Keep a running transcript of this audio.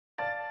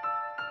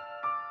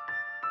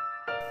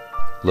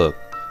Look,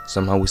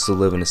 somehow we still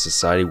live in a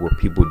society where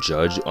people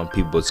judge on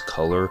people's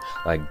color,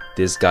 like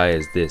this guy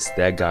is this,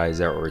 that guy is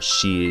that, or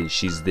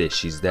she's this,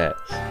 she's that.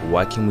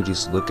 Why can't we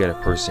just look at a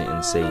person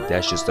and say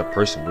that's just a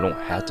person? We don't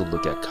have to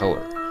look at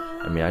color.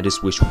 I mean, I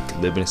just wish we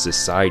could live in a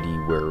society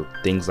where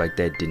things like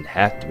that didn't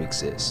have to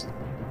exist.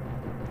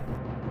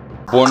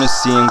 Born to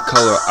see in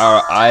color,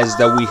 our eyes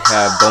that we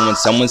have, but when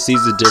someone sees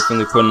it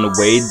differently, putting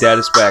away that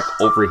is whack.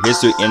 Over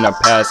history in our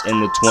past, in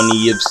the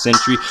 20th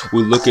century,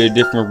 we look at a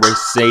different race,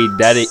 say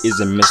that it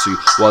is a mystery.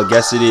 Well, I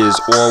guess it is,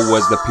 or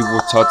was the people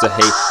taught to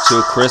hate,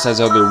 to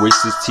criticize other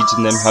races,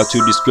 teaching them how to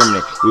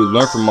discriminate. We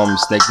learn from our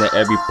mistakes, that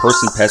every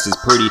person passes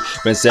pretty,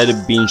 but instead of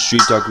being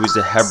street talk, we used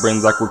to have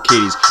brains like we're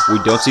kitties.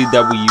 We don't see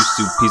that we used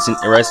to, peace and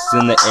rest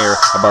in the air.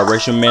 A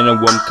biracial man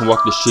and woman can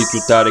walk the streets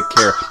without a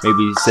care.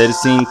 Maybe instead of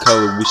seeing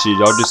color, we should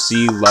all just see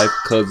life,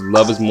 cause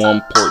love is more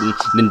important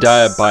than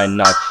die by a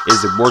knife.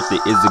 Is it worth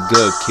it? Is it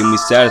good? Can we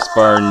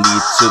satisfy our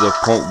needs to the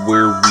point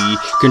where we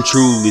can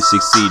truly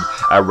succeed?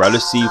 I'd rather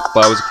see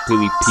flowers,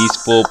 completely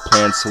peaceful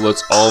plants, so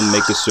let's all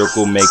make a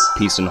circle, make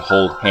peace and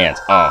hold hands.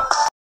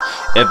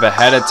 If I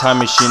had a time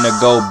machine, I'd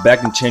go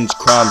back and change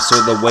crime, so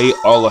the way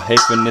all of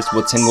hatefulness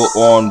will tingle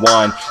or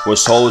unwind. Where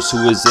souls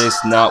who exist,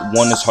 not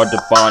one is hard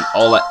to find.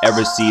 All I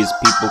ever see is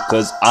people,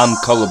 cause I'm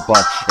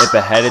colorblind. If I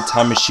had a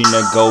time machine,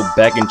 I'd go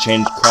back and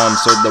change crime,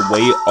 so the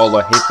way all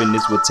of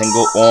hatefulness will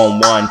tingle or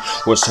unwind.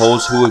 Where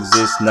souls who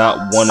exist,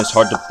 not one is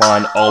hard to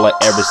find. All I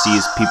ever see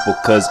is people,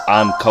 cause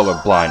I'm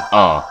colorblind.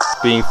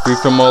 Being free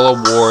from all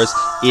our wars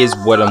is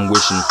what I'm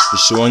wishing,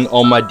 destroying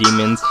all my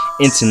demons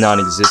into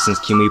non-existence.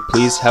 Can we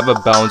please have a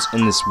balance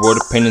in this world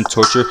of pain and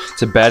torture?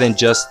 To bad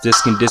injustice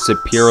can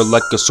disappear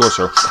like a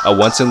sorcerer. I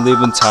want to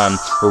live in time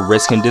where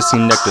race can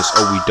disconnect us,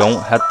 or we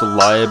don't have to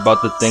lie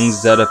about the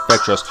things that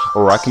affect us.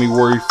 Or I can be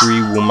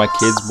worry-free when my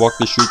kids walk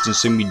the streets and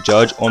see me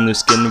judge on their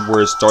skin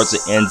where it starts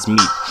and ends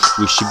meet.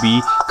 We should be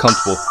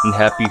comfortable and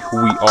happy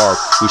who we are.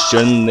 We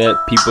shouldn't let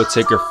people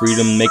take our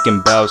freedom,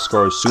 making battle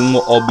scars. Soon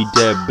we'll all be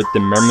dead, but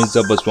the memories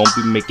of us won't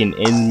be making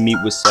ends meet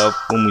with self.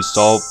 When we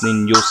solve,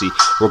 then you'll see.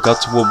 Work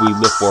out to what we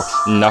live for,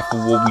 and not for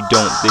what we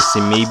don't. They say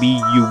maybe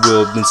you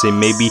will, then say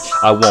maybe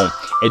I won't.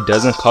 It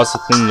doesn't cost a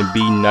thing to be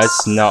nice,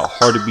 it's not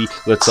hard to be.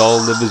 Let's all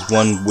live as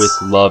one with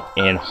love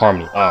and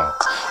harmony.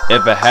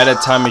 If I had a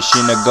time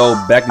machine, I'd go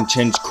back and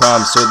change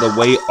crime, so the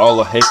way all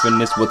of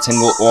hatefulness will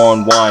tingle or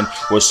unwind.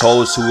 Where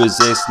souls who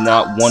exist,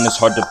 not one is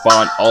hard to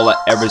find. All I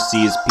ever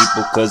see is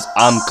people, cause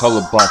I'm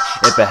colorblind.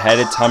 If I had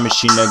a time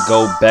machine, I'd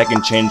go back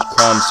and change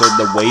crime, so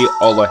the way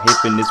all of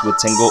hatefulness will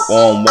tingle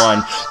or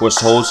unwind. Where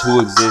souls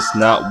who exist,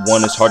 not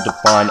one is hard to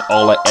find.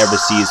 All I ever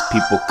see is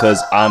people, cause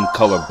I'm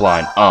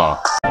colorblind.